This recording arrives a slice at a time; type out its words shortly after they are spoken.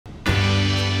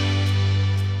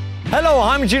Hello,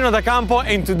 I'm Gino da Campo,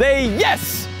 and today,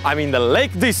 yes, I'm in the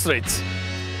Lake District.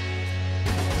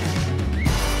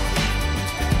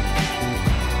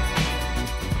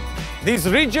 This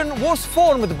region was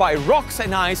formed by rocks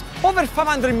and ice over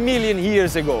 500 million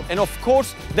years ago, and of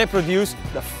course, they produce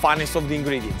the finest of the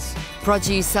ingredients.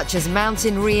 Produce such as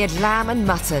mountain-reared lamb and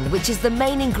mutton, which is the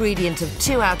main ingredient of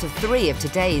 2 out of 3 of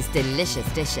today's delicious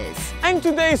dishes. And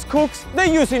today's cooks,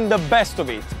 they're using the best of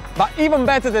it. But even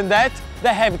better than that,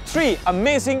 they have 3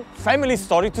 amazing family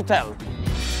stories to tell.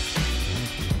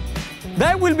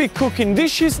 They will be cooking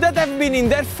dishes that have been in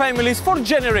their families for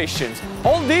generations.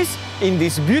 All this in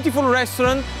this beautiful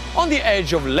restaurant on the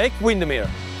edge of Lake Windermere.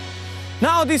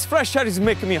 Now this fresh air is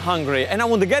making me hungry, and I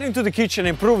want to get into the kitchen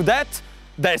and prove that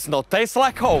there's no taste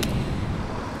like home.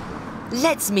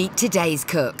 Let's meet today's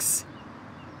cooks.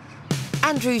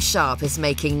 Andrew Sharpe is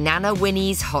making Nana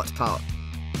Winnie's hot pot.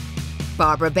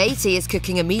 Barbara Beatty is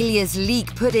cooking Amelia's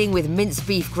leek pudding with minced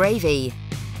beef gravy.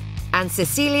 And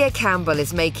Cecelia Campbell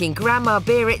is making Grandma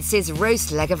Berit's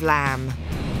roast leg of lamb.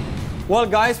 Well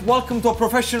guys, welcome to a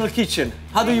professional kitchen.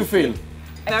 How do you feel?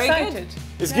 Very good.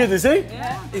 It's good, is it?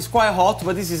 Yeah. It's quite hot,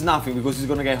 but this is nothing because it's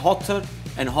gonna get hotter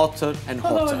and hotter and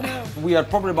hotter. Oh, no. We are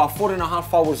probably about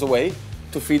 4.5 hours away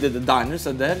to feed the diners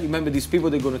are there. Remember, these people,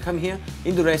 they're gonna come here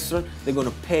in the restaurant, they're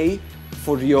gonna pay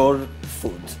for your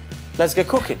food. Let's get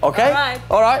cooking, okay? All right.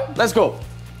 All right, let's go.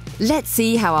 Let's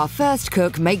see how our first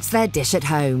cook makes their dish at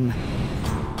home.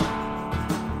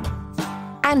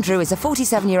 Andrew is a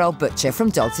 47-year-old butcher from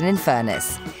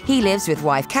Dalton-in-Furness. He lives with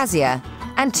wife Kazia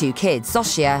and 2 kids,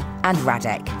 Zosia and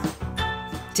Radek.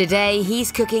 Today,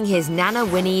 he's cooking his Nana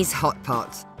Winnie's hot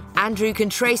pot. Andrew can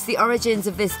trace the origins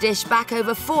of this dish back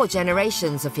over 4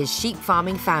 generations of his sheep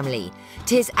farming family,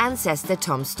 to his ancestor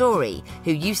Tom Story,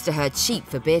 who used to herd sheep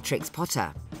for Beatrix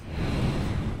Potter.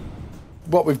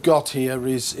 What we've got here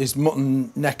is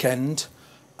mutton neck end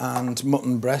and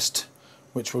mutton breast,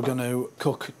 which we're going to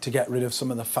cook to get rid of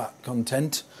some of the fat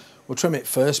content. We'll trim it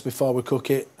first before we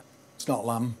cook it. It's not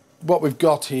lamb. What we've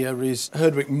got here is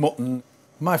Herdwick mutton.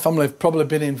 My family have probably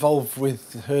been involved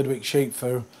with Herdwick sheep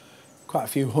for quite a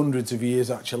few hundreds of years,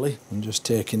 actually. I'm just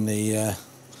taking the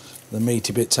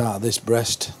meaty bits out of this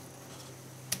breast.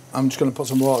 I'm just going to put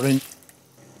some water in.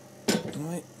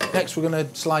 Right. Next, we're going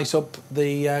to slice up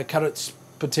the carrots,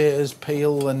 potatoes,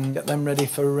 peel, and get them ready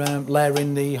for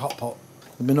layering the hot pot.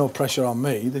 There'll be no pressure on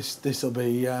me. This'll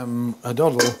be a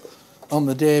doddle. On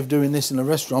the day of doing this in a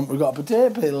restaurant, we've got a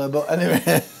potato peeler, but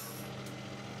anyway.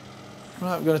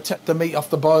 Right, we're going to take the meat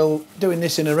off the boil. Doing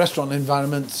this in a restaurant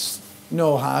environment's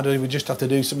no harder. We just have to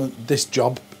do some of this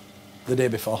job the day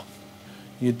before.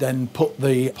 You'd then put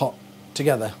the pot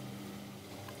together.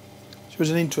 She was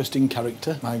an interesting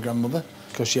character, my grandmother,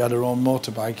 because she had her own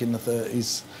motorbike in the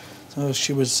 30s. So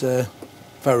she was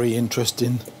very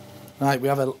interesting. Right, we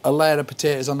have a layer of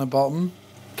potatoes on the bottom,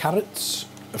 carrots,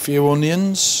 a few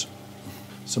onions,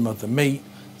 some of the meat,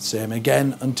 same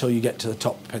again, until you get to the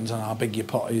top. Depends on how big your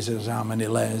pot is, how many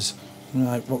layers.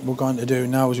 Right, what we're going to do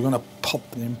now is we're going to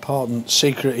pop the important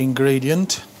secret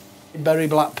ingredient, berry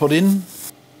black pudding.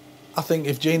 I think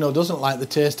if Gino doesn't like the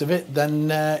taste of it, then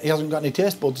he hasn't got any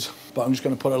taste buds. But I'm just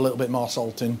going to put a little bit more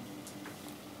salt in.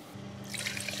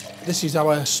 This is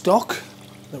our stock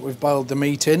that we've boiled the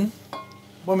meat in.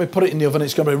 When we put it in the oven,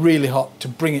 it's going to be really hot to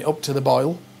bring it up to the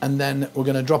boil, and then we're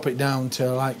going to drop it down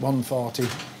to like 140.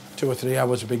 2 or 3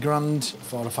 hours would be grand,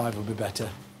 4 or 5 would be better.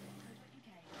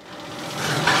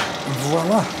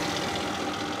 Voila!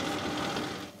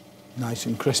 Nice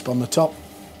and crisp on the top.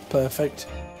 Perfect.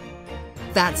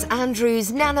 That's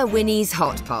Andrew's Nana Winnie's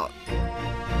hot pot.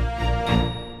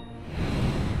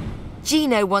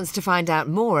 Gino wants to find out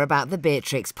more about the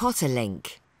Beatrix Potter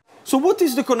link. So what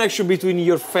is the connection between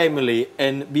your family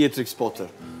and Beatrix Potter?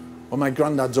 Well, my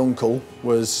granddad's uncle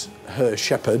was her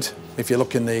shepherd. If you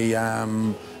look in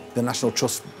the National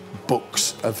Trust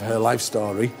books of her life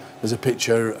story, there's a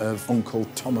picture of Uncle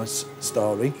Thomas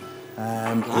Story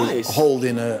nice.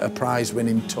 holding a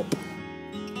prize-winning tup.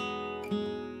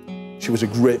 She was a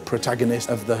great protagonist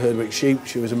of the Herdwick sheep.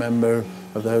 She was a member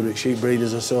of the Herdwick Sheep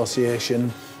Breeders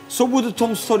Association. So would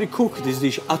Tom Story cook this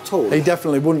dish at all? He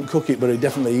definitely wouldn't cook it, but he'd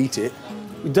definitely eat it.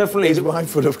 Definitely. His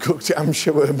wife would have cooked it, I'm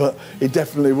sure, but he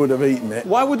definitely would have eaten it.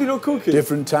 Why would he not cook it?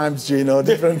 Different times, Gino,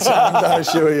 different times, I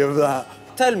assure you of that.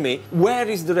 Tell me, where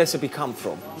is the recipe come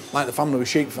from? Like the family were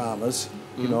sheep farmers,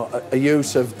 you know, a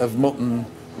use of mutton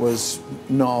was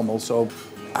normal, so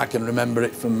I can remember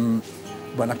it from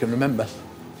when I can remember.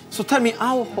 So tell me,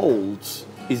 how old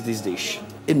is this dish?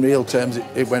 In real terms,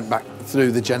 it went back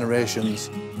through the generations.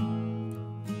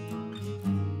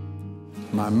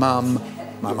 My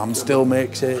mum still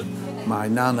makes it, my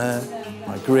nana,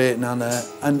 my great Nana,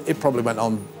 and it probably went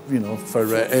on, you know, for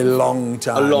a long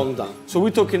time. A long time. So we're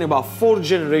talking about 4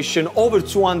 generations, over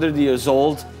 200 years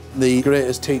old. The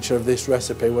greatest teacher of this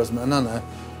recipe was my Nana,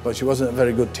 but she wasn't a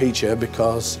very good teacher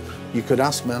because you could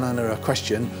ask my Nana a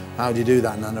question, how do you do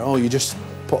that, Nana? Oh, you just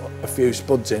put a few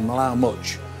spuds in. Well, how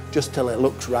much? Just till it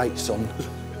looks right, son.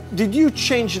 Did you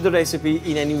change the recipe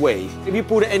in any way? Have you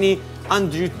put any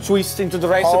Andrew twist into the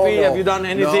recipe? Oh, no. Have you done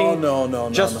anything? No.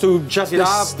 Just to jazz it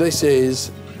up? This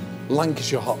is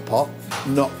Lancashire hot pot,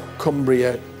 not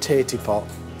Cumbria tatey pot.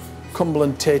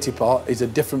 Cumberland tatey pot is a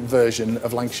different version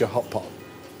of Lancashire hot pot.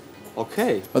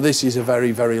 Okay. But this is a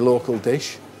very, very local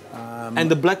dish. And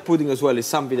the black pudding as well is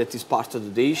something that is part of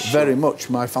the dish? Very much.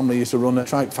 My family used to run a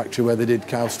tripe factory where they did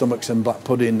cow stomachs and black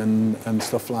pudding and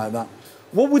stuff like that.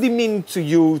 What would it mean to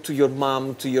you, to your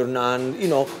mum, to your nan, you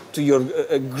know, to your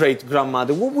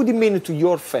great-grandmother? What would it mean to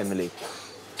your family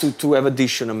to have a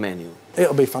dish on a menu?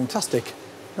 It'll be fantastic.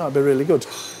 That'll be really good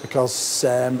because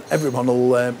everyone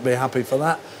will be happy for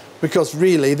that. Because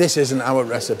really, this isn't our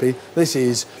recipe. This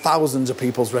is thousands of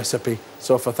people's recipe.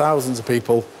 So for thousands of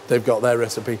people, they've got their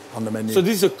recipe on the menu. So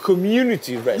this is a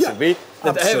community recipe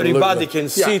that absolutely. everybody can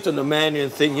sit on the menu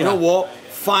and think, you know what,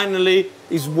 finally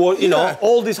is what, you know,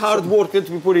 all this hard work that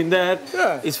we put in there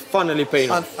is finally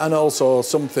paying off. And also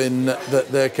something that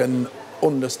they can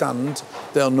understand.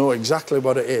 They'll know exactly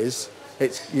what it is.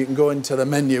 You can go into the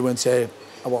menu and say,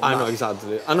 I want that. I know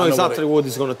exactly. I know exactly what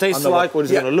it's going to taste like, what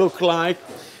it's going to look like.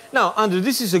 Now, Andrew,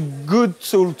 this is a good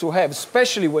tool to have,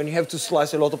 especially when you have to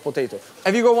slice a lot of potato.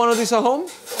 Have you got one of these at home?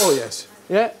 Oh, yes.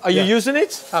 Yeah? Are you using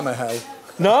it? I'm a hell.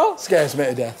 No? Scares me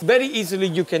to death. Very easily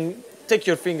you can take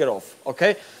your finger off,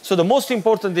 okay? So the most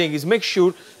important thing is make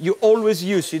sure you always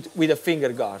use it with a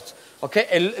finger guard, okay?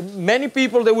 And many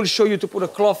people, they will show you to put a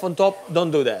cloth on top.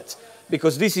 Don't do that.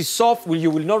 Because this is soft, you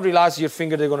will not realize your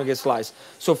finger they're going to get sliced.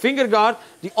 So finger guard,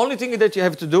 the only thing that you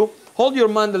have to do, hold your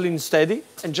mandolin steady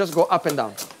and just go up and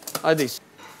down. Like this.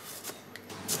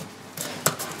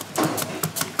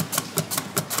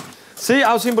 See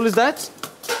how simple is that?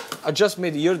 I just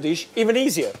made your dish even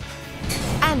easier.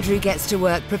 Andrew gets to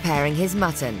work preparing his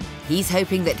mutton. He's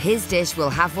hoping that his dish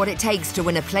will have what it takes to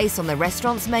win a place on the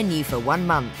restaurant's menu for 1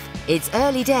 month. It's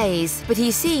early days, but he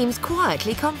seems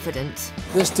quietly confident.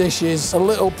 This dish is a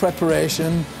little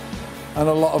preparation and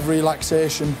a lot of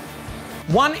relaxation.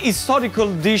 1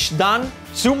 historical dish done,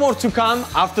 2 more to come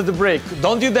after the break.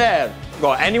 Don't you dare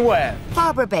go anywhere.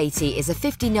 Barbara Beatty is a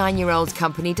 59-year-old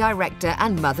company director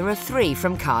and mother of 3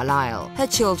 from Carlisle. Her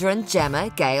children,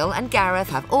 Gemma, Gail and Gareth,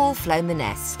 have all flown the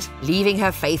nest, leaving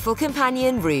her faithful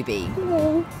companion, Ruby.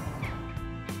 Hello.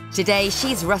 Today,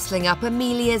 she's rustling up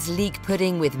Amelia's leek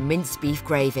pudding with minced beef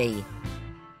gravy.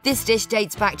 This dish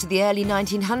dates back to the early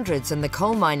 1900s and the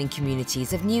coal mining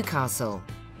communities of Newcastle.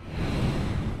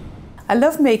 I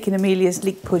love making Amelia's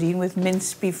leek pudding with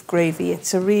minced beef gravy.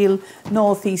 It's a real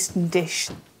northeastern dish.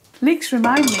 Leeks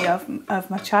remind me of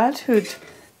my childhood,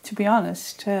 to be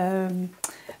honest. A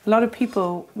lot of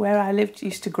people where I lived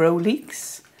used to grow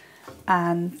leeks,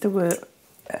 and there were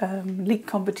leek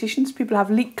competitions. People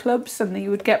have leek clubs and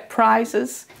you would get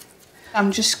prizes.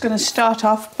 I'm just going to start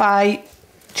off by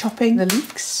chopping the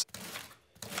leeks.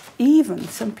 Even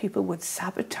some people would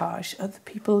sabotage other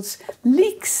people's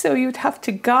leeks, so you'd have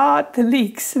to guard the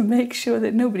leeks and make sure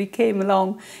that nobody came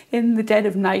along in the dead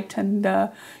of night and,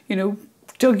 you know,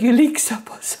 dug your leeks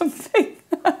up or something.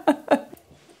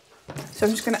 So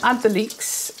I'm just going to add the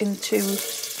leeks into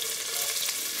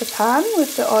the pan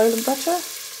with the oil and butter.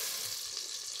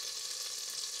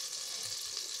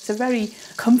 It's a very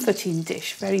comforting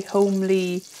dish, very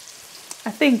homely. I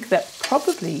think that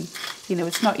probably, you know,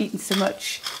 it's not eaten so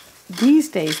much these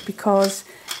days because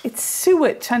it's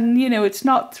suet and, you know, it's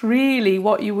not really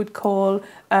what you would call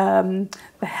the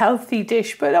healthy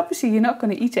dish, but obviously you're not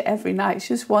going to eat it every night, it's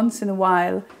just once in a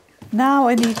while. Now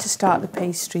I need to start the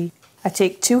pastry. I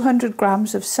take 200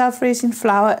 grams of self-raising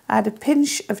flour, add a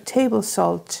pinch of table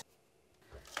salt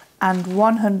and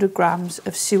 100 grams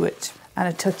of suet and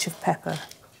a touch of pepper.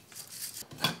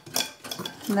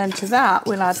 And then to that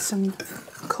we'll add some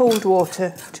cold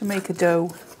water to make a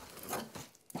dough.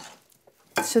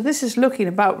 So this is looking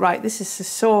about right. This is the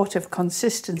sort of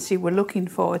consistency we're looking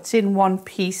for. It's in one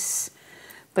piece,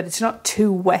 but it's not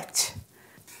too wet.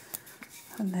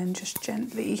 And then just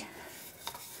gently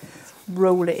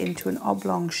roll it into an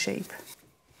oblong shape.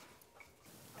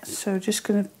 So just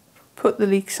going to put the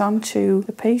leeks onto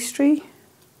the pastry.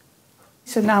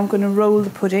 So now I'm going to roll the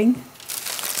pudding.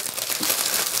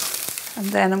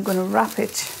 And then I'm going to wrap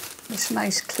it in this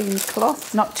nice clean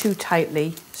cloth, not too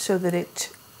tightly, so that it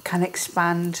can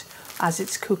expand as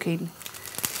it's cooking.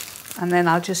 And then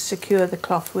I'll just secure the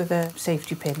cloth with a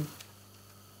safety pin.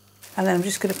 And then I'm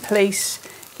just going to place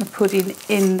my pudding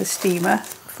in the steamer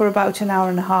for about 1.5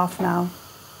 hours now.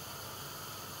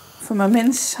 For my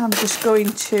mince, I'm just going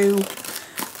to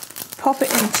pop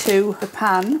it into the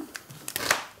pan.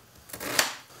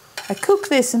 I cook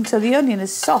this until the onion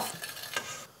is soft.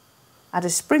 Add a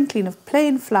sprinkling of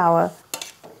plain flour.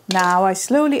 Now I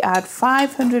slowly add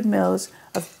 500 ml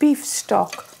of beef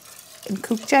stock and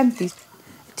cook gently.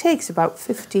 It takes about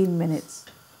 15 minutes.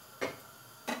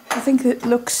 I think it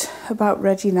looks about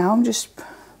ready now.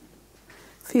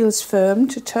 Feels firm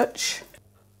to touch.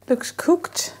 Looks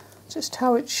cooked, just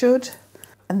how it should.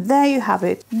 And there you have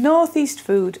it, Northeast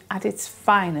food at its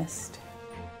finest.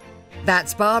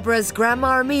 That's Barbara's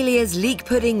Grandma Amelia's leek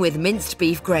pudding with minced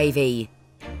beef gravy.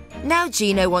 Now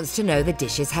Gino wants to know the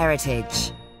dish's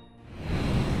heritage.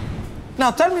 Now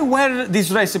tell me where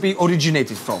this recipe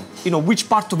originated from. You know, which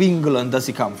part of England does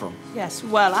it come from? Yes,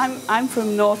 well, I'm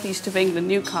from northeast of England,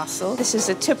 Newcastle. This is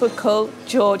a typical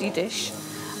Geordie dish.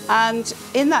 And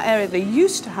in that area, they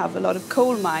used to have a lot of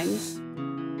coal mines.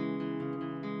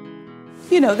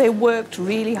 You know, they worked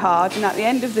really hard, and at the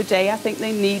end of the day, I think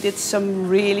they needed some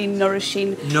really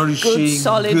nourishing good,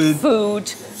 solid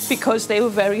food because they were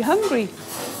very hungry.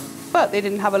 But they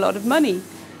didn't have a lot of money.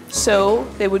 So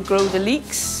they would grow the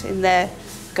leeks in their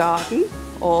garden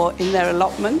or in their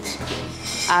allotment.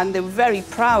 And they were very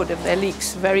proud of their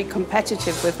leeks, very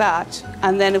competitive with that.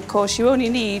 And then, of course, you only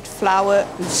need flour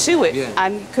and suet,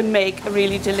 and you can make a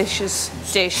really delicious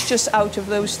dish just out of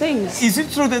those things. Is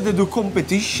it true that they do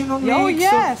competition on leeks? Oh,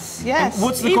 yes, yes. And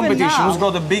what's the Even competition? now, Who's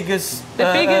got the biggest?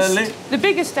 The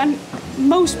biggest and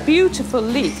most beautiful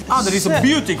leek. Ah, there is a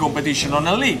beauty competition on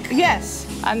a leek. Yes,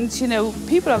 and you know,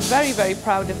 people are very, very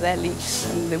proud of their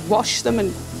leeks, and they wash them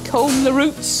and comb the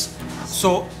roots.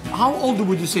 So, how old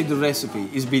would you say the recipe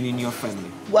has been in your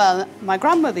family? Well, my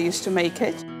grandmother used to make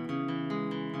it.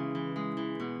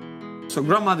 So,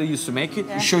 grandmother used to make it.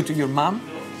 You show it to your mom.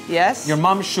 Yes. Your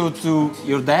mom showed to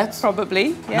your dad. Probably.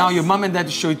 Yes. Now your mom and dad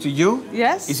show it to you.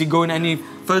 Yes. Is it going any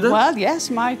further? Well, yes,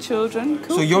 my children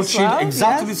cook. So your children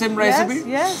exactly the same recipe? Yes,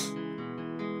 yes.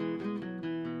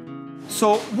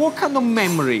 So, what kind of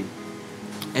memory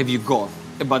have you got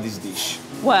about this dish?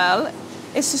 Well,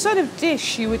 it's the sort of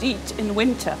dish you would eat in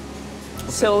winter.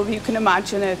 Okay. So you can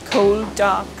imagine a cold,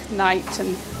 dark night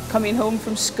and coming home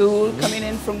from school, coming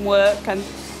in from work, and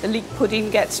the leek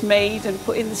pudding gets made and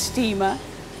put in the steamer.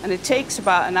 And it takes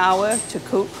about 1 hour to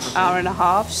cook, 1.5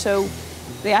 hours. So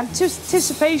the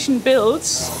anticipation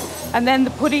builds, and then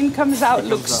the pudding comes out,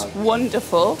 looks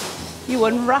wonderful. You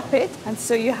unwrap it, and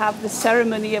so you have the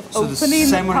ceremony of opening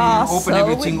the parcel. Open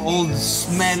everything, all the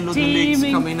smell of the leeks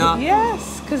coming up.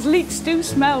 Yes, because leeks do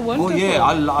smell wonderful. Oh yeah,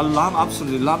 I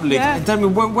absolutely love leeks. Yeah. And tell me,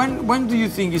 when do you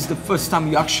think is the first time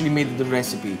you actually made the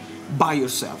recipe by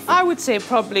yourself? I would say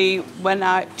probably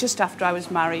just after I was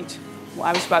married.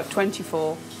 I was about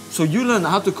 24. So you learned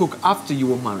how to cook after you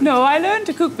were married? No, I learned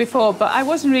to cook before, but I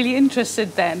wasn't really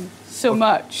interested then so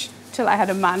much. Till I had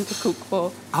a man to cook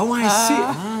for. Oh, I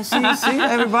see. See,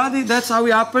 everybody, that's how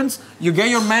it happens. You get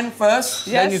your man first,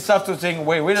 then you start to think,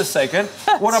 wait a second,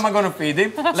 what am I going to feed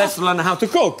him? Let's learn how to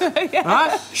cook.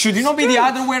 Right? Should it not be the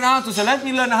other way around to say, let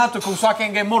me learn how to cook so I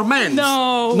can get more men?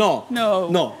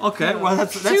 No. Okay, well,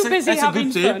 that's a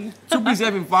good tip. Fun. Too busy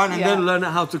having fun and then learn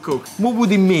how to cook. What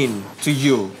would it mean to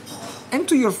you and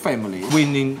to your family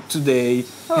winning today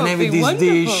and having this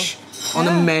dish on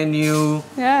the menu?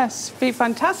 Yes, be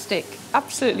fantastic.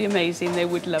 Absolutely amazing. They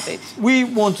would love it. We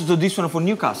want to do this one for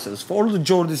Newcastles, for all the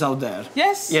Geordies out there.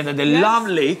 Yes. Yeah, they love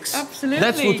leeks. Absolutely.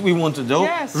 That's what we want to do.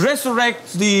 Yes.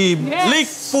 Resurrect the leek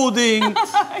pudding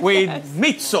with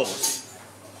meat sauce.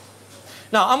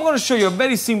 Now, I'm going to show you a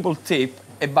very simple tip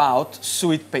about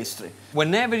sweet pastry.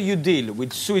 Whenever you deal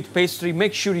with sweet pastry,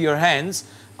 make sure your hands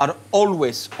are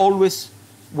always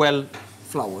well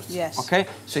floured. Yes. Okay?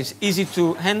 So it's easy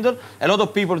to handle. A lot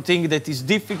of people think that it's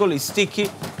difficult, it's sticky.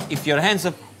 If your hands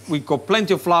have got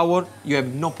plenty of flour, you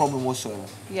have no problem whatsoever.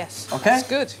 Yes. Okay? That's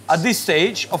good. At this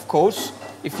stage, of course,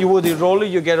 if you would roll it,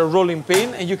 you get a rolling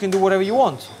pin and you can do whatever you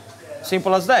want.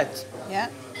 Simple as that. Yeah.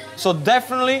 So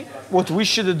definitely what we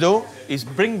should do is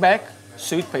bring back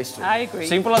sweet pastry. I agree.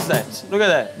 Simple as that. Look at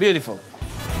that. Beautiful.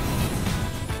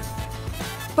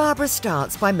 Barbara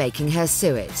starts by making her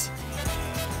suet.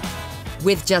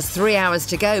 With just 3 hours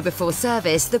to go before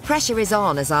service, the pressure is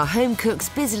on as our home cooks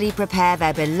busily prepare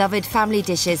their beloved family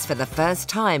dishes for the first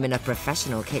time in a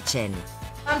professional kitchen.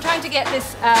 I'm trying to get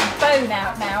this bone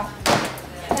out now.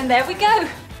 And there we go.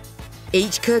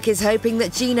 Each cook is hoping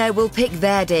that Gino will pick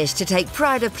their dish to take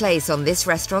pride of place on this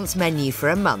restaurant's menu for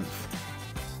a month.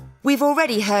 We've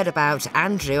already heard about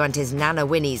Andrew and his Nana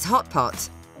Winnie's hot pot,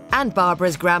 and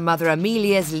Barbara's grandmother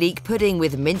Amelia's leek pudding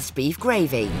with minced beef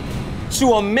gravy.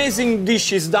 Two amazing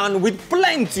dishes done with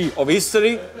plenty of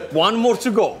history. One more to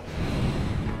go.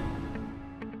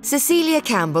 Cecelia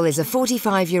Campbell is a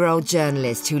 45-year-old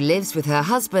journalist who lives with her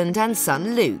husband and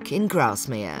son Luke in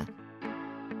Grasmere.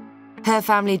 Her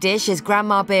family dish is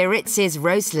Grandma Berit's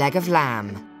roast leg of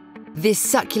lamb. This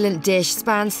succulent dish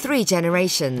spans 3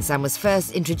 generations and was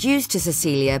first introduced to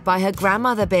Cecelia by her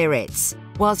grandmother Berit,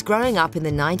 whilst growing up in the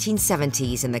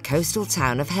 1970s in the coastal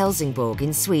town of Helsingborg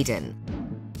in Sweden.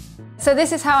 So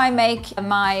this is how I make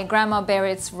my Grandma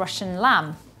Berit's Russian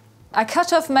lamb. I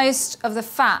cut off most of the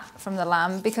fat from the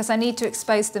lamb because I need to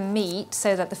expose the meat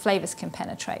so that the flavours can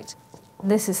penetrate.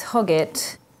 This is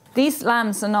hogget. These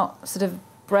lambs are not sort of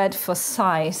bred for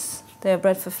size, they're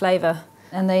bred for flavour.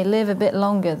 And they live a bit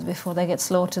longer before they get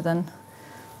slaughtered than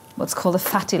what's called the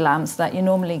fatty lambs that you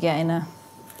normally get in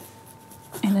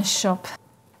a shop.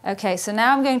 Okay, so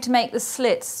now I'm going to make the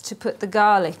slits to put the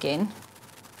garlic in.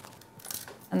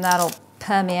 And that'll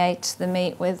permeate the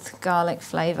meat with garlic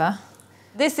flavour.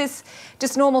 This is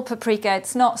just normal paprika,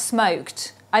 it's not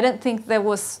smoked. I don't think there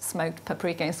was smoked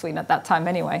paprika in Sweden at that time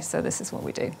anyway, so this is what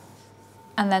we do.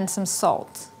 And then some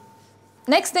salt.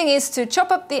 Next thing is to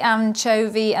chop up the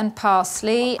anchovy and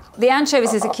parsley. The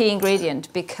anchovies is a key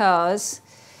ingredient because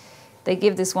they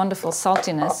give this wonderful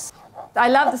saltiness. I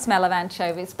love the smell of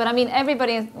anchovies, but I mean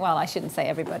everybody, well, I shouldn't say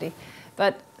everybody,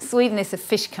 but Sweden is a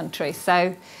fish country,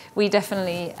 so we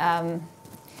definitely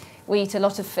we eat a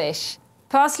lot of fish.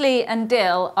 Parsley and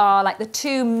dill are like the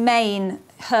 2 main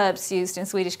herbs used in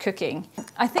Swedish cooking.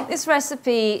 I think this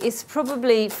recipe is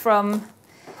probably from,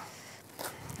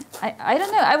 I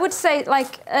don't know, I would say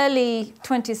like early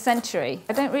 20th century.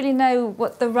 I don't really know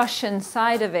what the Russian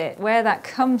side of it, where that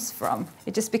comes from.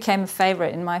 It just became a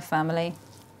favourite in my family.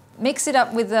 Mix it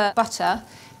up with the butter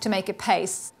to make a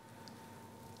paste.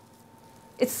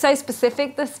 It's so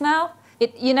specific, the smell.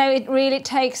 You know, it really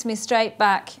takes me straight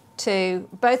back to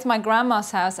both my grandma's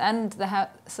house and the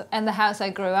house I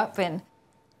grew up in.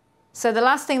 So the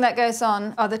last thing that goes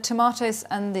on are the tomatoes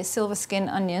and the silver skin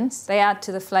onions. They add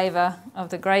to the flavour of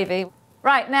the gravy.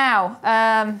 Right now,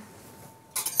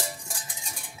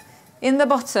 in the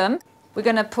bottom, we're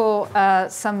going to pour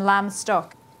some lamb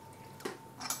stock.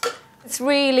 It's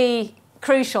really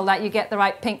crucial that you get the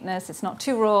right pinkness. It's not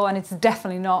too raw and it's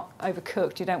definitely not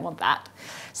overcooked. You don't want that.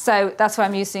 So that's why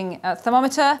I'm using a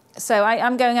thermometer. So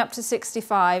I'm going up to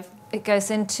 65. It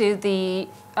goes into the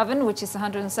oven, which is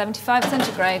 175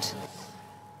 centigrade.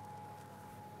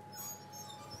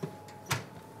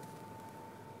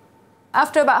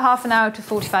 After about half an hour to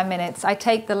 45 minutes, I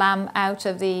take the lamb out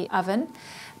of the oven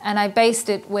and I baste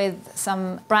it with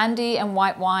some brandy and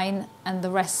white wine and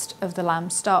the rest of the lamb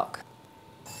stock.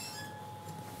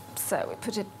 So we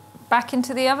put it back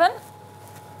into the oven.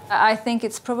 I think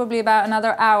it's probably about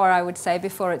another hour, I would say,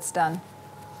 before it's done.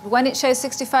 When it shows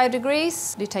 65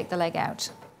 degrees, you take the leg out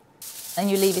and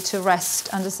you leave it to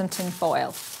rest under some tin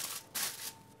foil.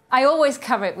 I always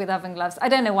cover it with oven gloves. I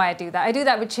don't know why I do that. I do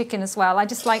that with chicken as well. I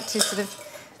just like to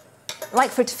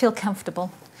like for it to feel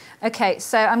comfortable. Okay,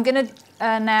 so I'm going to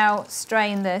now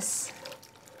strain this.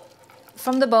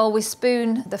 From the bowl, we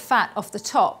spoon the fat off the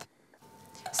top.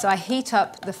 So I heat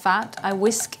up the fat, I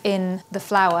whisk in the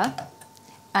flour,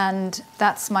 and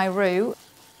that's my roux.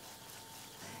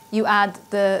 You add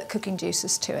the cooking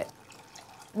juices to it.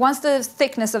 Once the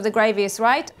thickness of the gravy is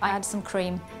right, I add some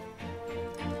cream.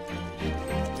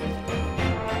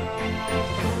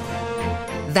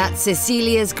 That's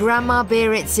Cecelia's Grandma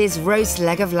Berit's roast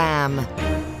leg of lamb.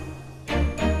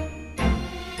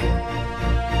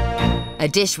 A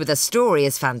dish with a story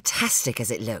as fantastic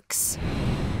as it looks.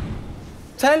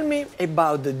 Tell me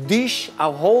about the dish,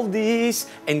 how old it is,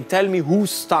 and tell me who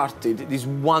started this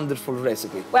wonderful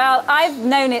recipe. Well, I've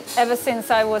known it ever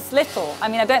since I was little. I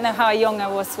mean, I don't know how young I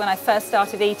was when I first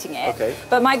started eating it,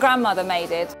 but my grandmother made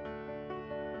it.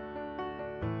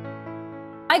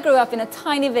 I grew up in a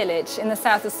tiny village in the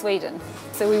south of Sweden.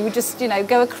 So we would just,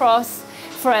 go across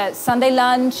for a Sunday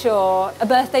lunch or a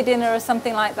birthday dinner or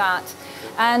something like that.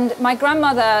 And my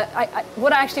grandmother,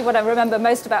 what I remember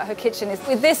most about her kitchen is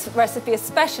with this recipe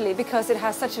especially because it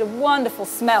has such a wonderful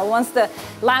smell. Once the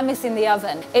lamb is in the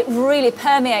oven, it really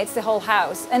permeates the whole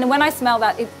house. And when I smell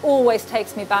that, it always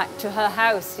takes me back to her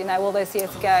house, you know, all those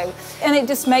years ago. And it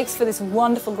just makes for this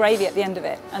wonderful gravy at the end of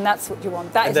it. And that's what you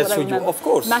want. That is what I remember. Of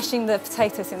course. Mashing the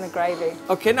potatoes in the gravy.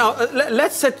 Okay, now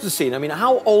let's set the scene. I mean,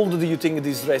 how old do you think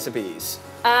this recipe is?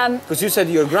 Because you said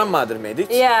your grandmother made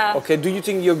it. Yeah. Okay, do you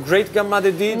think your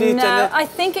great-grandmother did it? No, I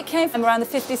think it came from around the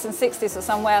 50s and 60s or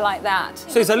somewhere like that.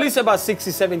 So it's at least about 60,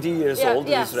 70 years old,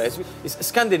 this recipe. It's a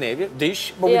Scandinavian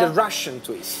dish, but with a Russian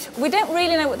twist. We don't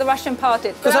really know what the Russian part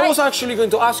is. Because I was actually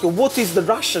going to ask you, what is the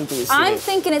Russian twist? I'm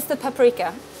thinking it's the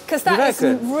paprika, because that is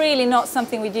really not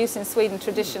something we'd use in Sweden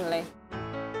traditionally.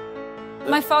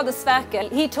 My father,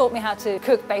 Sverker, he taught me how to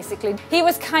cook, basically. He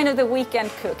was kind of the weekend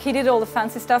cook. He did all the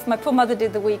fancy stuff. My poor mother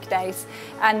did the weekdays,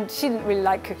 and she didn't really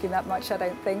like cooking that much, I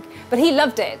don't think. But he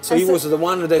loved it. So he was the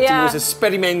one that was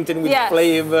experimenting with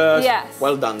flavors. Yes.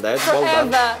 Well done, Dad.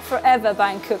 Forever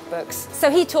buying cookbooks.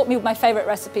 So he taught me my favourite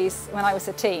recipes when I was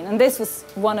a teen, and this was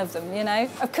one of them, you know.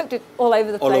 I've cooked it all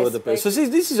over the place. All over the place. So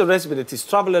this is a recipe that is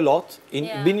traveled a lot,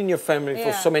 been in your family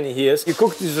for so many years. You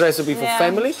cooked this recipe for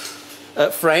family.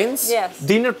 Friends,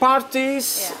 dinner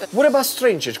parties. What about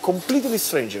strangers, completely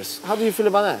strangers? How do you feel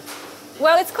about that?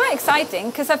 Well, it's quite exciting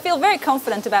because I feel very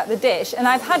confident about the dish, and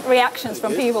I've had reactions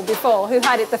from people before who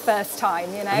had it the first time,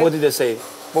 you know. And what did they say?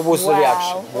 What was the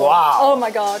reaction? Wow! Oh my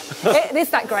God!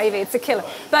 It's that gravy, it's a killer.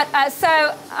 But so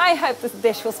I hope this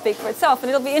dish will speak for itself, and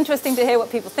it'll be interesting to hear what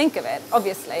people think of it,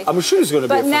 obviously. I'm sure it's going to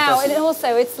be fantastic. But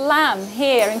now, it's lamb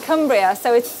here in Cumbria,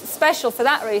 so it's special for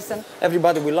that reason.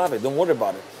 Everybody will love it, don't worry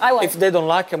about it. I won't. If they don't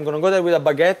like it, I'm going to go there with a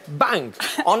baguette, bang,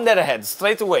 on their head,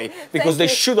 straight away, because they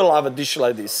should love a dish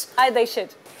like this. They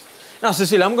should. Now,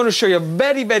 Cecilia, I'm going to show you a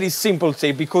very, very simple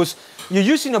tip, because you're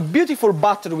using a beautiful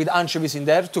butter with anchovies in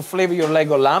there to flavor your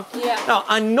leg of lamb. Yeah. Now,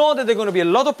 I know that there are going to be a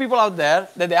lot of people out there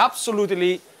that they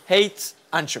absolutely hate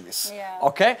anchovies. Yeah.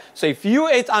 Okay? So if you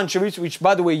hate anchovies, which,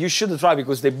 by the way, you should try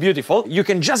because they're beautiful, you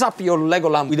can jazz up your leg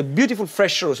of lamb with a beautiful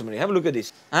fresh rosemary. Have a look at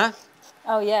this. Huh?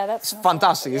 Oh, yeah, that's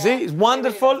fantastic. You see? It's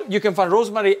wonderful. Really, you can find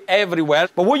rosemary everywhere.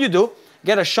 But what you do,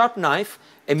 get a sharp knife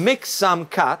and make some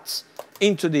cuts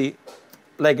into the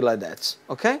leg like that,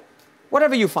 okay?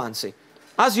 Whatever you fancy.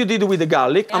 As you did with the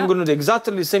garlic, I'm going to do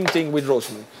exactly the same thing with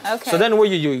rosemary. Okay. So then what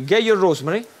you do, you get your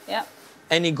rosemary,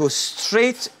 and it goes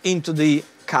straight into the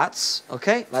cuts,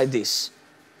 okay? Like this.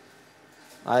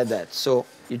 Like that. So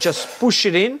you just push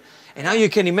it in, and now you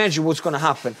can imagine what's going to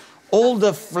happen. All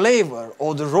the flavor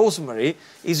of the rosemary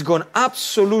is going to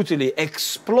absolutely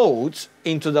explode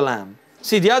into the lamb.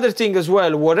 See, the other thing as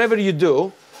well, whatever you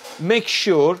do, make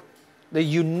sure that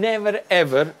you never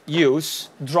ever use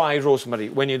dry rosemary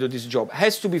when you do this job. It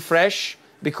has to be fresh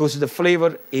because the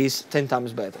flavor is 10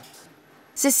 times better.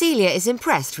 Cecilia is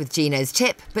impressed with Gino's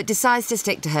tip, but decides to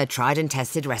stick to her tried and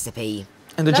tested recipe.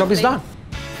 And the job is done.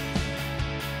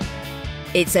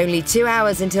 It's only 2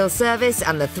 hours until service,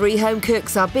 and the 3 home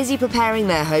cooks are busy preparing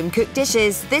their home-cooked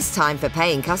dishes, this time for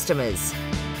paying customers.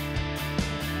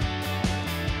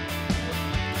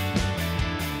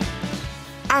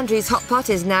 Andrew's hot pot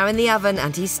is now in the oven,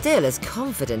 and he's still as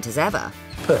confident as ever.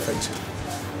 Perfect.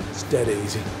 It's dead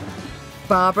easy.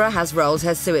 Barbara has rolled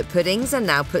her suet puddings and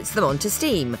now puts them onto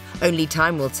steam. Only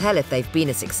time will tell if they've been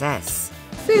a success.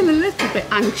 I feel a little bit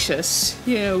anxious,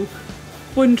 you know,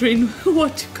 wondering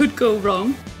what could go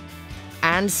wrong.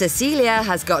 And Cecilia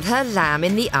has got her lamb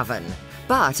in the oven.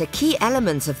 But a key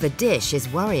element of the dish is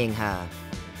worrying her.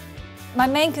 My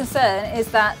main concern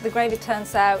is that the gravy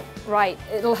turns out right.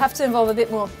 It'll have to involve a bit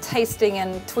more tasting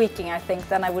and tweaking, I think,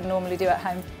 than I would normally do at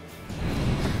home.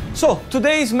 So,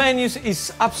 today's menu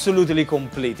is absolutely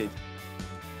completed.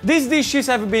 These dishes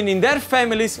have been in their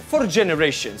families for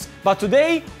generations, but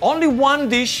today only one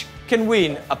dish can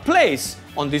win a place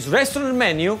on this restaurant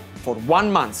menu for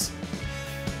 1 month.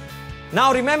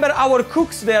 Now remember, our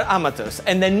cooks, they're amateurs,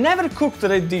 and they never cooked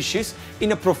their dishes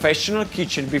in a professional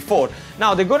kitchen before.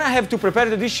 Now they're gonna have to prepare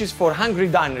the dishes for hungry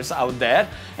diners out there,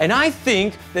 and I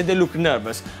think that they look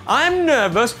nervous. I'm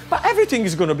nervous, but everything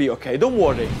is gonna be okay, don't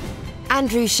worry.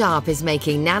 Andrew Sharpe is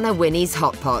making Nana Winnie's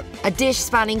hot pot, a dish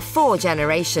spanning 4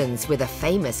 generations with a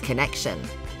famous connection.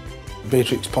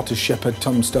 Beatrix Potter's shepherd,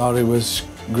 Tom Starry, was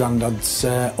Grandad's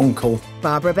uncle.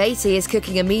 Barbara Beatty is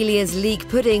cooking Amelia's leek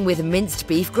pudding with minced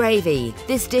beef gravy.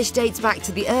 This dish dates back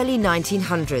to the early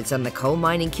 1900s and the coal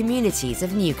mining communities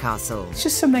of Newcastle. It's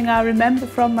just something I remember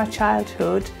from my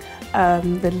childhood.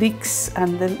 The leeks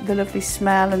and the lovely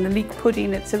smell and the leek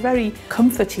pudding, it's a very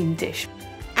comforting dish.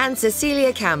 And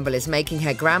CECELIA Campbell is making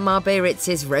her grandma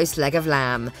Berit's roast leg of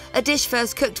lamb, a dish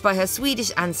first cooked by her Swedish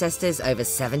ancestors over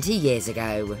 70 years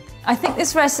ago. I think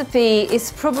this recipe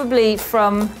is probably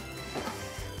from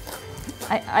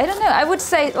I don't know, I would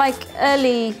say like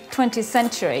early 20th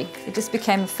century. It just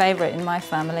became a favourite in my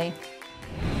family.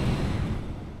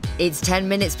 It's 10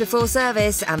 minutes before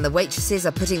service and the waitresses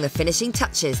are putting the finishing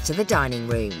touches to the dining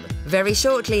room. Very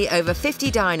shortly, over 50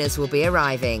 diners will be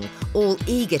arriving, all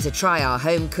eager to try our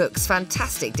home cook's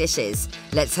fantastic dishes.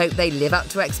 Let's hope they live up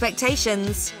to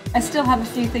expectations. I still have a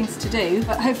few things to do,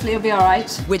 but hopefully it'll be all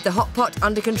right. With the hot pot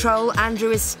under control, Andrew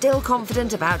is still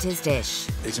confident about his dish.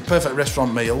 It's a perfect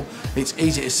restaurant meal. It's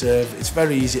easy to serve. It's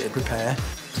very easy to prepare.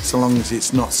 So long as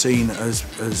it's not seen as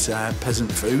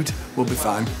peasant food, we'll be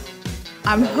fine.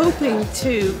 I'm hoping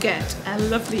to get a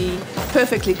lovely,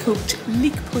 perfectly cooked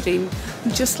leek pudding,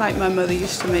 just like my mother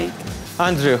used to make.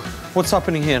 Andrew, what's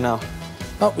happening here now?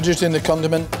 Oh, we're just in the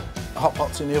condiment. Hot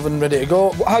pot's in the oven, ready to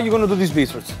go. How are you going to do these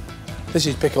beetroots? This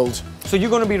is pickled. So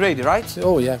you're going to be ready, right?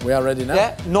 Oh yeah, we are ready now.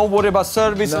 Yeah? No worry about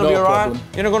service, No, no, no right? problem.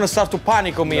 You're not going to start to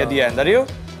panic on me at the end, are you?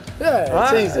 Yeah,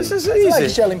 Right? it's easy. This is It's easy. like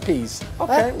shelling peas.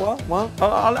 Okay, well,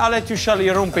 I'll let you shell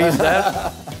your own piece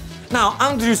there. Now,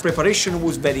 Andrew's preparation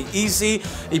was very easy.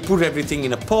 He put everything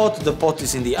in a pot, the pot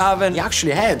is in the oven. He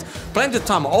actually had plenty of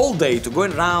time all day to go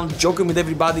around, joking with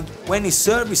everybody. When it's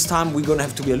service time, we're gonna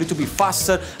have to be a little bit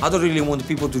faster. I don't really want the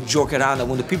people to joke around. I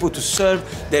want the people to serve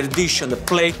their dish on the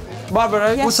plate.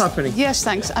 Barbara, Yes. what's happening? Yes,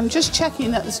 thanks. I'm just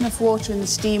checking that there's enough water in the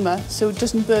steamer so it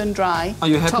doesn't burn dry. Are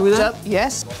you happy Topped with that? up,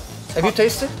 yes. Have you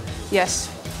tasted? Yes.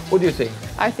 What do you think?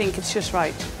 I think it's just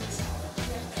right.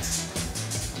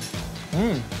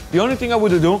 The only thing I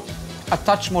would do, a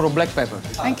touch more of black pepper.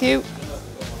 Thank you.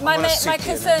 My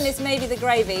concern is maybe the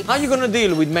gravy. How are you going to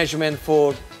deal with measurement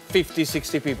for 50,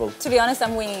 60 people? To be honest,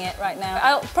 I'm winging it right now.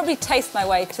 I'll probably taste my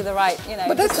way to the right, you know.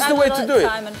 But that's just the add a way little to at do a it.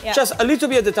 time and, yeah. Just a little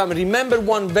bit at a time. Remember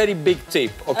one very big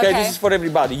tip, okay? This is for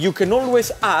everybody. You can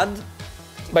always add,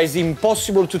 but it's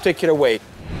impossible to take it away.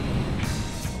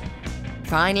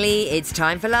 Finally, it's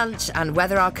time for lunch, and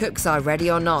whether our cooks are ready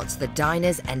or not, the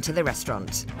diners enter the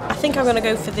restaurant. I think I'm going to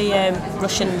go for the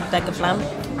Russian leg of lamb.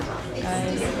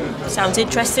 Sounds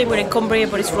interesting. We're in Cumbria,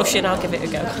 but it's Russian. I'll give it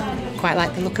a go. Quite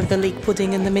like the look of the leek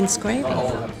pudding and the minced gravy.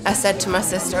 I said to my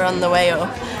sister on the way up,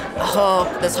 I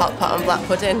hope there's hot pot and black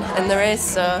pudding, and there is,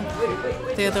 so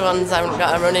the other ones haven't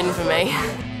got a run in for me.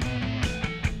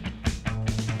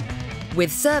 With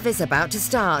service about to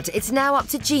start, it's now up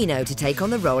to Gino to take on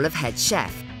the role of head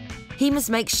chef. He must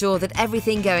make sure that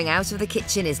everything going out of the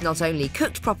kitchen is not only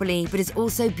cooked properly, but is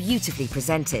also beautifully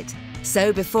presented.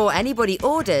 So before anybody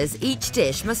orders, each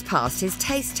dish must pass his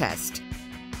taste test.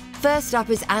 First up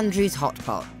is Andrew's hot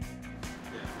pot.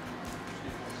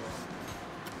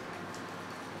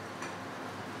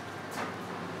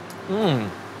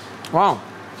 Wow.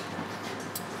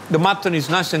 The mutton is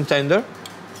nice and tender,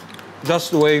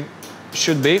 just the way it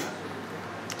should be.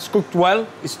 It's cooked well,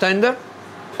 it's tender.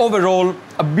 Overall,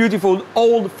 a beautiful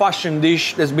old-fashioned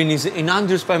dish that's been in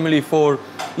Andrew's family for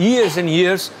years and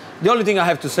years. The only thing I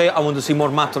have to say, I want to see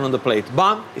more mutton on the plate,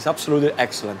 but it's absolutely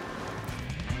excellent.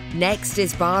 Next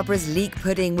is Barbara's leek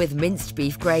pudding with minced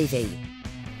beef gravy.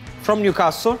 From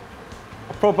Newcastle,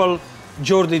 a proper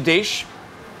Geordie dish.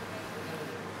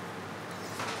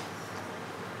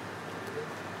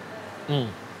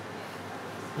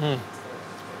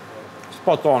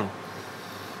 Spot on.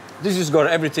 This has got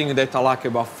everything that I like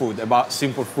about food, about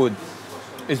simple food.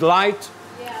 It's light,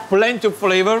 plenty of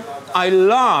flavor. I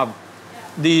love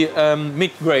the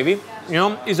meat gravy. You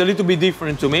know, it's a little bit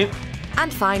different to me.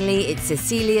 And finally, it's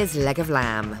Cecelia's leg of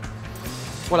lamb.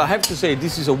 Well, I have to say,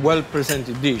 this is a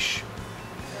well-presented dish.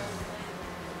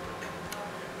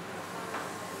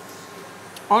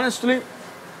 Honestly,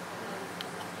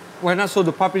 when I saw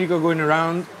the paprika going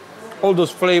around, all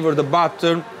those flavors, the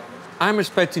butter, I'm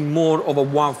expecting more of a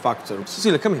wow factor.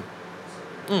 Cecilia, come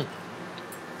here.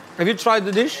 Have you tried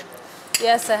the dish?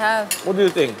 Yes, I have. What do you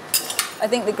think? I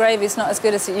think the gravy is not as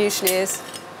good as it usually is.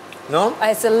 No?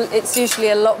 It's usually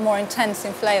a lot more intense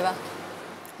in flavour.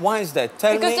 Why is that?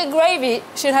 Tell Because me. the gravy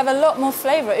should have a lot more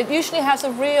flavour. It usually has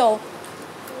a real...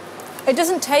 It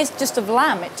doesn't taste just of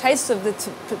lamb. It tastes of the,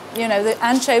 you know, the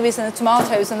anchovies and the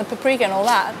tomatoes and the paprika and all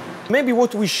that. Maybe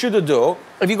what we should do,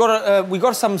 if you got we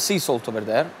got some sea salt over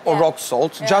there, or rock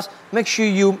salt, just make sure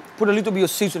you put a little bit of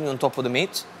seasoning on top of the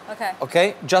meat. Okay.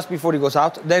 Okay, just before it goes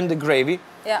out, then the gravy,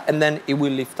 and then it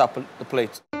will lift up the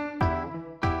plate.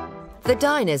 The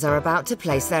diners are about to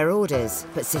place their orders,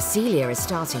 but Cecilia is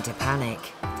starting to panic.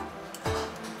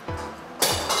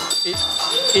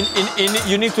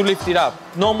 You need to lift it up.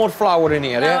 No more flour in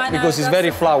here, because it's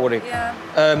very floury.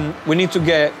 We need to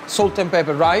get salt and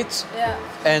pepper right,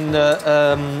 and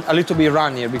a little bit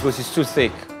runnier because it's too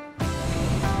thick.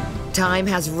 Time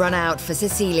has run out for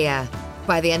Cecilia.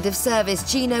 By the end of service,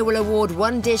 Gino will award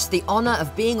one dish the honour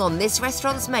of being on this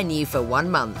restaurant's menu for 1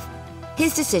 month.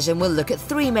 His decision will look at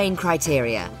 3 main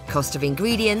criteria: cost of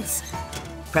ingredients,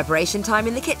 preparation time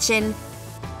in the kitchen,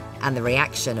 and the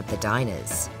reaction of the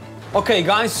diners. Okay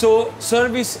guys, so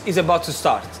service is about to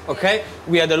start, okay?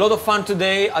 We had a lot of fun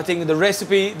today. I think the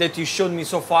recipe that you showed me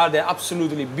so far, they're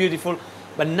absolutely beautiful.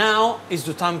 But now is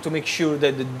the time to make sure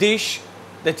that the dish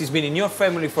that has been in your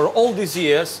family for all these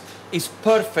years is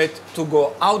perfect to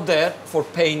go out there for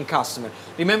paying customer.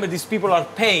 Remember, these people are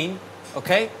paying,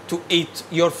 okay, to eat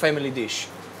your family dish.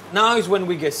 Now is when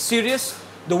we get serious.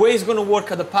 The way it's gonna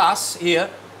work at the pass here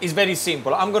is very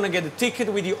simple. I'm gonna get a ticket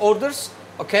with the orders,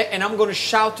 okay, and I'm gonna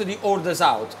shout the orders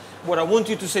out. What I want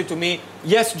you to say to me,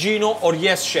 yes Gino or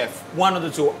yes chef, one of the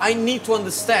two. I need to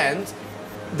understand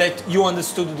that you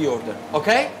understood the order,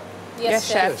 okay? Yes,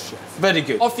 chef. Yes, chef. Very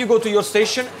good. Off you go to your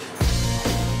station.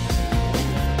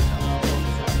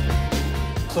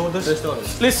 So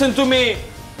listen to me.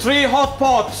 3 hot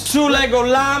pots, 2 leg of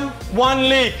lamb, 1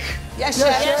 leek. Yes,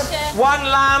 chef. Yes, chef. 1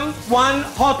 lamb, 1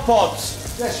 hot pot.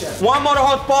 Yes, chef. 1 more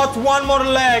hot pot, 1 more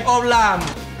leg of lamb.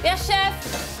 Yes,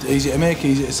 chef. Easy to make,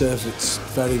 easy to serve. It's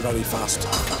very, very fast.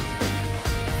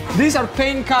 These are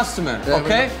paying customers,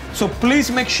 okay? So please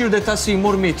make sure that I see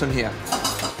more meat on here.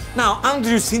 Now,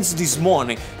 Andrew, since this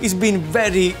morning, it's been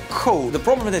very cold. The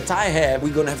problem that I have,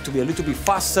 we're gonna have to be a little bit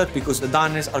faster because the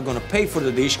diners are gonna pay for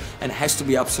the dish and it has to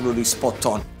be absolutely spot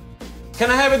on. Can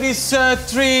I have these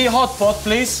 3 hot pot,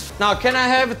 please? Now, can I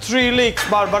have 3 leeks,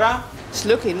 Barbara? It's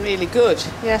looking really good.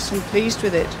 Yes, I'm pleased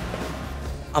with it.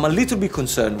 I'm a little bit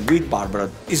concerned with Barbara.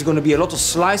 It's going to be a lot of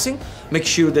slicing. Make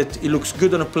sure that it looks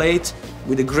good on a plate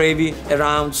with the gravy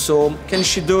around. So can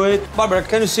she do it? Barbara,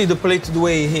 can you see the plate the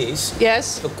way it is?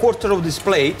 Yes. A quarter of this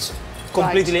plate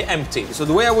completely empty. So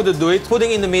the way I would do it,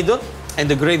 putting in the middle and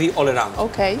the gravy all around.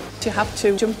 OK. You have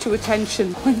to jump to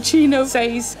attention. When Gino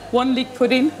says 1 leek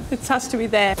pudding, it has to be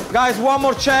there. Guys, one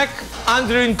more check.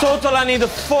 Andrew, in total, I need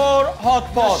 4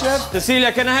 hot pots. Yes, chef.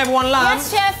 Cecilia, can I have 1 lamb?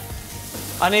 Yes, chef.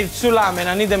 I need 2 lamb and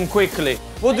I need them quickly.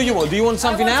 What do you want? Do you want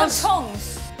something I want else? some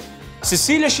tongs.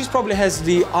 Cecilia, she probably has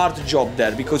the hard job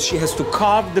there because she has to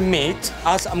carve the meat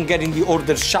as I'm getting the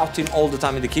orders shouting all the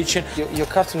time in the kitchen. You're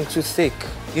cutting too thick.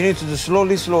 You need to do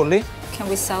slowly, slowly. Can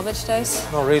we salvage those?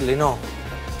 Not really, no.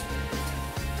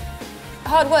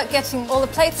 Hard work getting all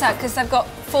the plates out because they've got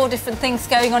 4 different things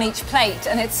going on each plate,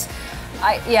 and it's,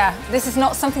 yeah, this is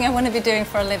not something I want to be doing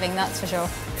for a living, that's for sure.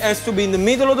 It has to be in the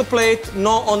middle of the plate,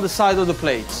 not on the side of the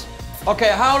plate. Okay,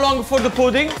 how long for the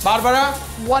pudding, Barbara?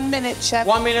 1 minute, chef.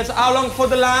 1 minute. How long for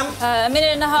the lamb? 1.5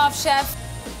 minutes, chef.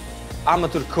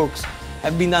 Amateur cooks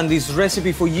have been on this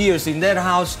recipe for years in their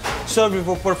house, serving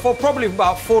for probably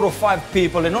about 4 or 5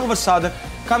 people, and all of a sudden,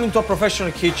 come into a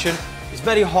professional kitchen. It's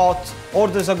very hot.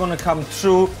 Orders are gonna come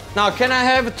through. Now, can I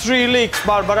have 3 leeks,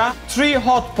 Barbara? 3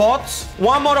 hot pots.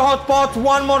 1 more hot pot,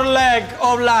 1 more leg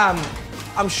of lamb.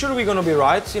 I'm sure we're gonna be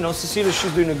right. You know, Cecilia,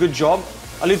 she's doing a good job.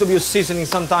 A little bit of seasoning,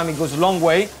 sometimes it goes a long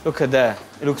way. Look at that.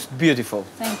 It looks beautiful.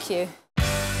 Thank you.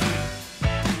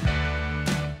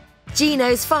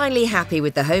 Gino's finally happy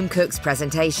with the home cook's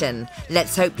presentation.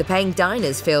 Let's hope the paying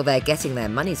diners feel they're getting their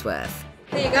money's worth.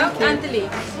 There you go, and the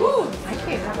leek. Thank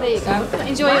you. There you go.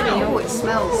 Enjoy your meal. Oh, it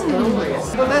smells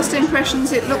glorious. First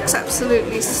impressions, it looks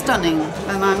absolutely stunning,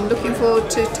 and I'm looking forward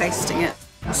to tasting it.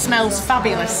 It smells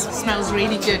fabulous. It smells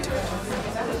really good.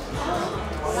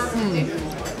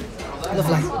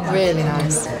 Lovely, really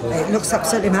nice. It looks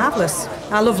absolutely marvellous.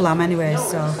 I love lamb anyway,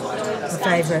 so it's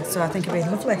my favourite, so I think it'll be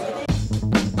lovely.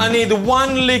 I need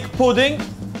 1 leek pudding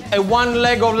and 1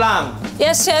 leg of lamb.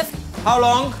 Yes, chef. How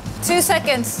long? 2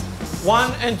 seconds.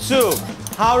 1 and 2.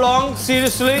 How long?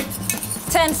 Seriously?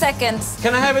 10 seconds.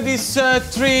 Can I have these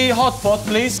 3 hot pot,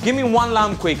 please? Give me 1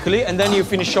 lamb quickly, and then you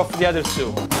finish off the other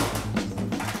 2.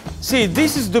 See,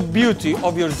 this is the beauty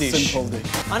of your dish. Simple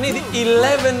dish. I need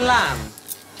 11 lamb.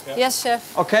 Yes,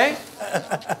 chef. Okay?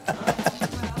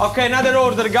 Okay, another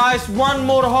order, guys. 1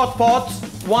 more hot pot,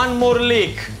 1 more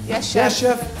leek. Yes, chef. Yes,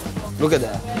 chef. Look at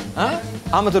that. Huh?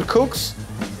 Amateur cooks.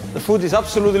 The food is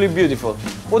absolutely beautiful.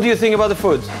 What do you think about the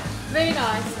food? Very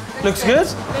nice. Looks good?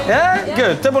 Yeah?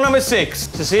 Good. Table number 6.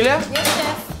 Cecilia? Yes,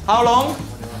 chef. How long?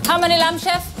 How many lamb,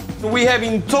 chef? We have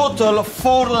in total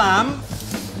 4 lamb.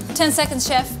 10 seconds,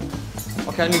 chef.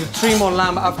 Okay, I need 3 more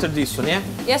lamb after this one, yeah?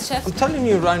 Yes, chef. I'm telling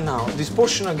you right now, this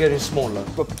portion are getting smaller.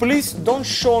 But please don't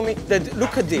show me that.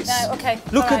 Look at this. No, okay.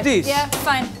 Look all at this. Yeah,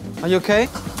 fine. Are you okay?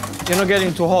 You're not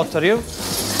getting too hot, are you?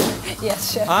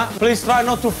 Yes, chef. Huh? Please try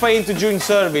not to faint during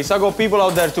service. I got people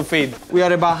out there to feed. We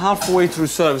are about halfway through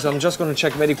service. I'm just going to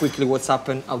check very quickly what's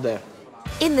happened out there.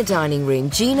 In the dining room,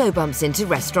 Gino bumps into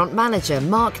restaurant manager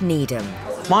Mark Needham.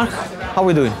 Mark, how are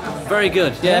we doing? Very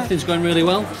good. Yeah, everything's going really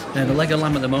well. The leg of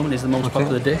lamb at the moment is the most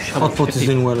popular dish. Hot pot is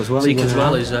doing well as well. Leek as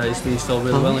well is being sold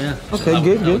really well, yeah. Okay, So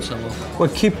good. well. Well,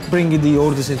 keep bringing the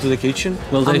orders into the kitchen.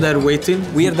 Will do. I'm there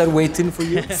waiting. We are there waiting for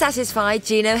you. Satisfied,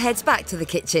 Gino heads back to the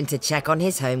kitchen to check on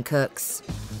his home cooks.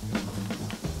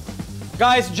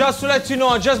 Guys, just to let you know,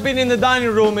 I've just been in the dining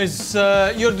room.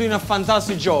 You're doing a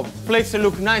fantastic job. Plates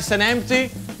look nice and empty.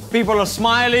 People are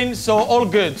smiling, so all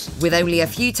good. With only a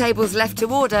few tables left to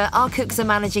order, our cooks are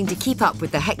managing to keep up with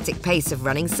the hectic pace of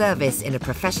running service in a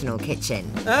professional kitchen.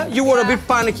 You were a bit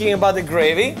panicking about the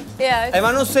gravy. Yeah. Have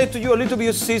I not said to you a little bit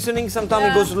of seasoning? Sometimes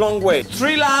it goes a long way.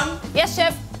 3 lamb. Yes,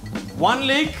 chef. 1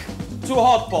 leek, 2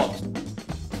 hot pot.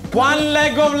 1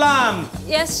 leg of lamb.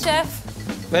 Yes, chef.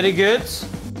 Very good.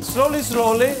 Slowly,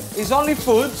 slowly. It's only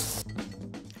food.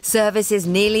 Service is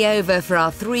nearly over for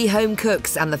our 3 home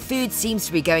cooks, and the food seems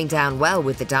to be going down well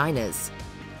with the diners.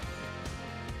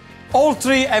 All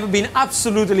 3 have been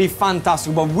absolutely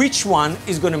fantastic, but which one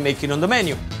is going to make it on the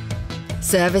menu?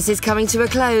 Service is coming to a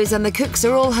close, and the cooks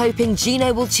are all hoping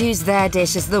Gino will choose their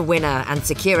dish as the winner and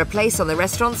secure a place on the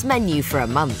restaurant's menu for a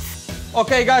month.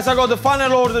 Okay, guys, I got the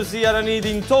final orders here. I need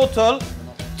in total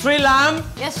 3 lamb.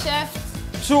 Yes, chef.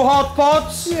 2 hot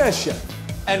pots. Yes, chef.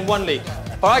 And 1 leek.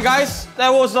 All right, guys,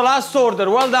 that was the last order.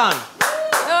 Well done.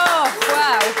 Oh,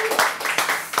 wow.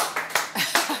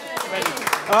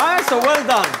 All right, so well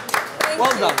done.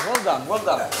 Well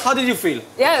done. How did you feel?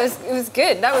 Yeah, it was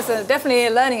good. That was definitely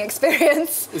a learning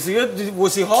experience. Was it good?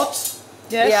 Was it hot?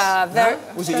 Yes. Yeah, very. No?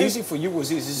 Was it easy for you? Was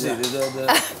it easy? Yeah.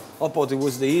 The hot pot, it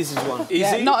was the easiest one. Easy?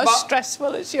 Yeah, not as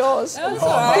stressful as yours. That's all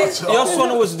right. Yours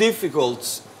one was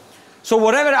difficult. So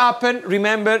whatever happened,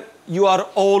 remember, you are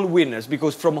all winners,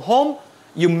 because from home,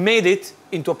 you made it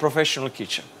into a professional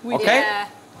kitchen. Okay? Yeah.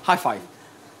 High five.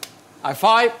 High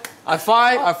five. High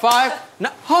five. High five.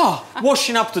 Now,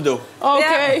 washing up to do.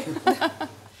 Okay. Yeah.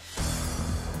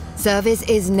 Service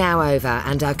is now over,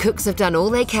 and our cooks have done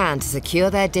all they can to secure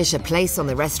their dish a place on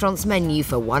the restaurant's menu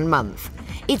for 1 month.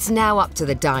 It's now up to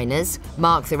the diners,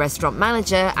 Mark the restaurant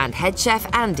manager, and head chef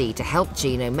Andy to help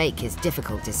Gino make his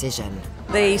difficult decision.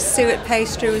 The suet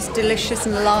pastry was delicious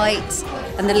and light,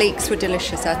 and the leeks were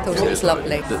delicious. I thought it was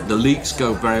lovely. The leeks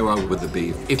go very well with the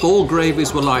beef. If all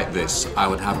gravies were like this, I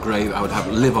would have gravy. I would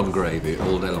live on gravy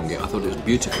all day long. I thought it was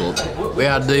beautiful. We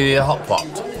had the hot pot.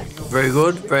 Very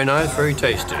good, very nice, very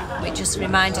tasty. It just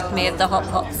reminded me of the hot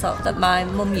pot sort that my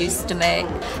mum used to make.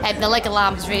 The leg of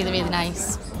lamb is really, really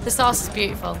nice. The sauce is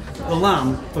beautiful. The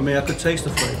lamb, for me, I could taste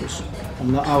the flavours.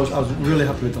 And I was really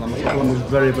happy with the lamb. The lamb was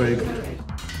very, very good.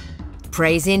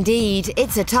 Praise indeed.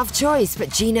 It's a tough choice, but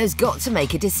Gino's got to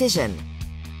make a decision.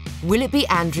 Will it be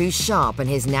Andrew Sharpe and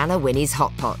his Nana Winnie's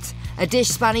hot pot? A dish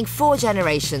spanning 4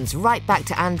 generations, right back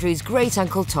to Andrew's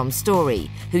great-uncle Tom Story,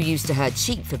 who used to herd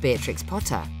sheep for Beatrix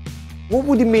Potter. What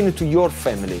would it mean to your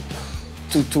family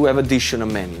to have a dish on a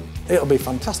menu? It'll be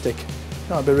fantastic.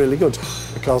 It'll be really good,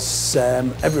 because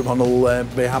everyone will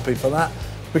be happy for that.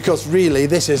 Because really,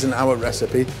 this isn't our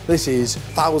recipe. This is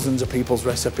thousands of people's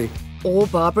recipe. Or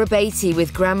Barbara Beatty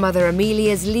with grandmother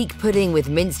Amelia's leek pudding with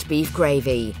minced beef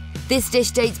gravy. This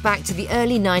dish dates back to the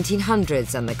early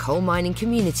 1900s and the coal mining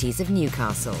communities of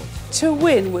Newcastle. To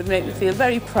win would make me feel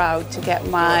very proud to get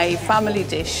my family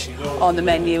dish on the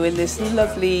menu in this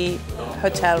lovely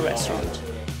hotel restaurant.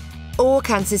 Or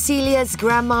can Cecelia's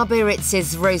grandma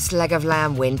Berit's roast leg of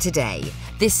lamb win today?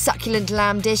 This succulent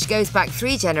lamb dish goes back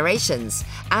 3 generations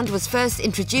and was first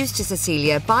introduced to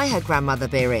Cecilia by her grandmother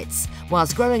Berit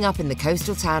whilst growing up in the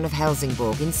coastal town of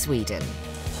Helsingborg in Sweden.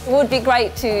 It would be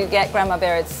great to get Grandma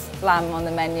Berit's lamb on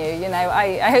the menu. You know,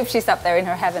 I hope she's up there in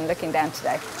her heaven looking down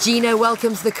today. Gino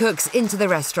welcomes the cooks into the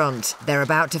restaurant. They're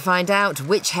about to find out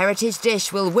which heritage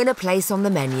dish will win a place on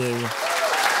the menu.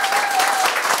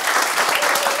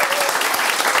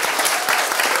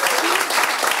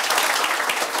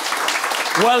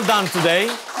 Well done today.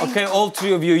 Okay, all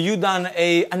 3 of you, you've done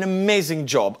an amazing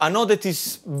job. I know that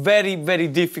it's very, very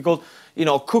difficult, you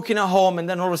know, cooking at home and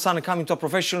then all of a sudden coming to a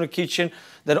professional kitchen.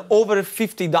 There are over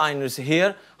 50 diners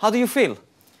here. How do you feel?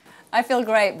 I feel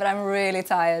great, but I'm really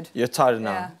tired. You're tired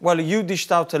now? Yeah. Well, you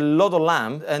dished out a lot of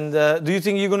lamb, and do you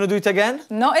think you're going to do it again?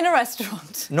 Not in a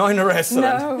restaurant. Not in a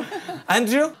restaurant? No.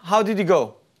 Andrew, how did it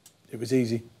go? It was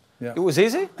easy. Yeah. It was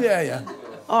easy? Yeah.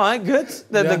 All right, good.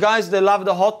 The guys, they love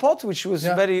the hot pot, which was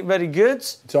very, very good.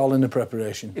 It's all in the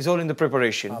preparation. It's all in the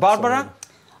preparation. Absolutely. Barbara?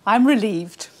 I'm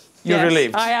relieved. You're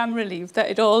relieved? I am relieved that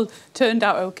it all turned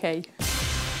out okay.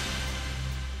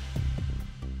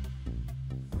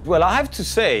 Well, I have to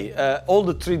say, all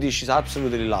the 3 dishes, I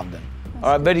absolutely love them.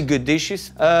 are very good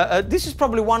dishes. This is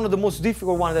probably one of the most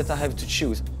difficult ones that I have to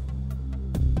choose.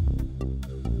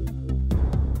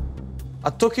 I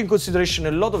took in consideration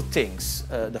a lot of things,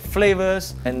 the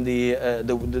flavors and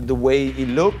the way it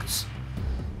looks,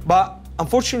 but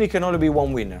unfortunately it can only be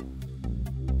one winner.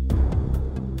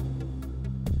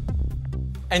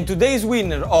 And today's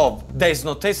winner of There's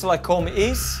No Taste Like Home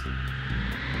is...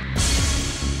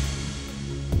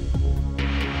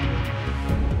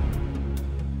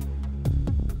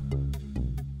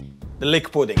 the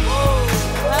leek pudding. Come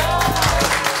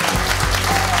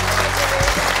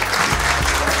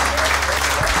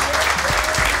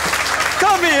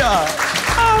here!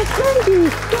 Oh, thank you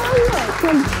so much.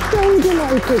 I'm so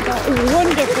delighted. That is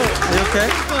wonderful. Are you okay?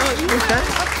 You okay?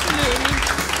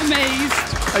 Absolutely amazed.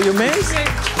 Are you amazed?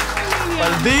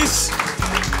 Well, this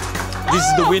is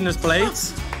the winner's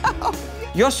plate.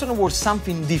 Your son was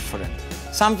something different,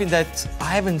 something that I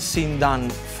haven't seen done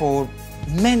for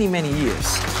many, many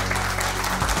years.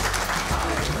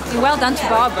 Well done to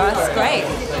Barbara, that's great.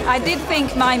 I did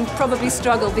think mine probably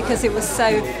struggled because it was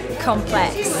so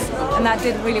complex, and that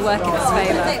didn't really work in its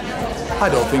favour. I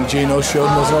don't think Gino showed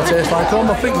There's No Taste Like Home.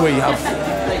 I think we have.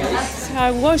 So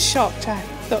I was shocked. I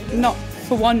thought not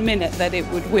for 1 minute that it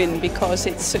would win because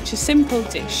it's such a simple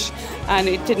dish and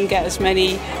it didn't get as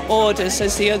many orders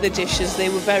as the other dishes. They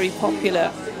were very popular,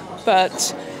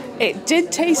 but it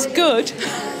did taste good.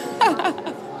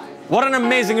 What an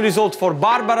amazing result for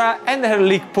Barbara and her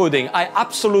leek pudding. I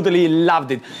absolutely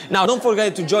loved it. Now, don't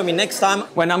forget to join me next time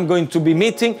when I'm going to be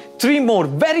meeting 3 more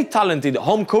very talented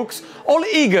home cooks, all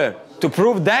eager to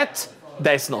prove that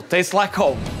there's no taste like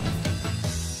home.